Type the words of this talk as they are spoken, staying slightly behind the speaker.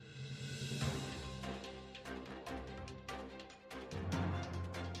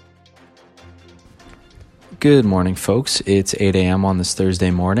Good morning, folks. It's 8 a.m. on this Thursday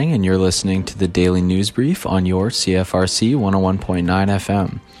morning, and you're listening to the Daily News Brief on your CFRC 101.9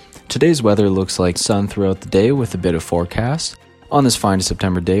 FM. Today's weather looks like sun throughout the day with a bit of forecast. On this fine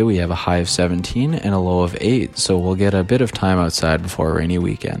September day, we have a high of 17 and a low of 8, so we'll get a bit of time outside before a rainy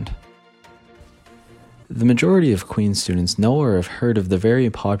weekend. The majority of Queen's students know or have heard of the very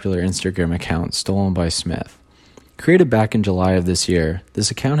popular Instagram account Stolen by Smith. Created back in July of this year,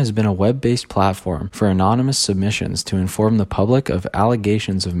 this account has been a web-based platform for anonymous submissions to inform the public of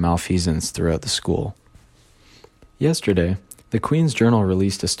allegations of malfeasance throughout the school. Yesterday, the Queen's Journal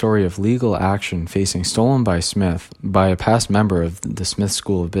released a story of legal action facing Stolen by Smith by a past member of the Smith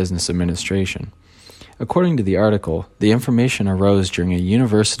School of Business Administration. According to the article, the information arose during a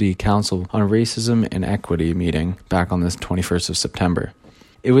University Council on Racism and Equity meeting back on the 21st of September.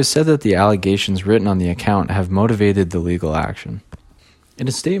 It was said that the allegations written on the account have motivated the legal action. In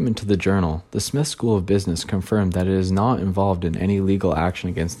a statement to the Journal, the Smith School of Business confirmed that it is not involved in any legal action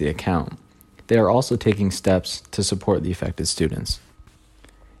against the account. They are also taking steps to support the affected students.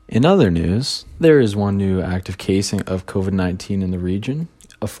 In other news, there is one new active case of COVID-19 in the region.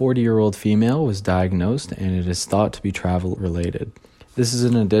 A 40-year-old female was diagnosed, and it is thought to be travel-related. This is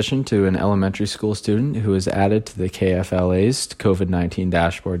in addition to an elementary school student who was added to the KFLA's COVID-19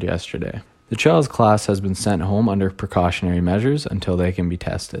 dashboard yesterday. The child's class has been sent home under precautionary measures until they can be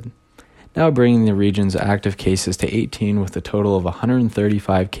tested. Now bringing the region's active cases to 18 with a total of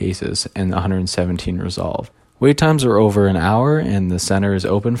 135 cases and 117 resolved. Wait times are over an hour and the center is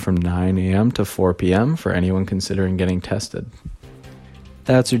open from 9 a.m. to 4 p.m. for anyone considering getting tested.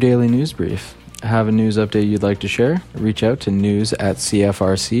 That's your daily news brief. Have a news update you'd like to share? Reach out to news@cfrc.ca.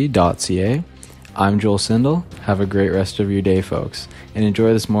 I'm Joel Sindel. Have a great rest of your day, folks, and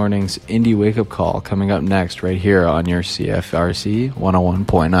enjoy this morning's Indie Wake Up Call coming up next right here on your CFRC 101.9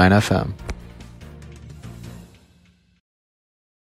 FM.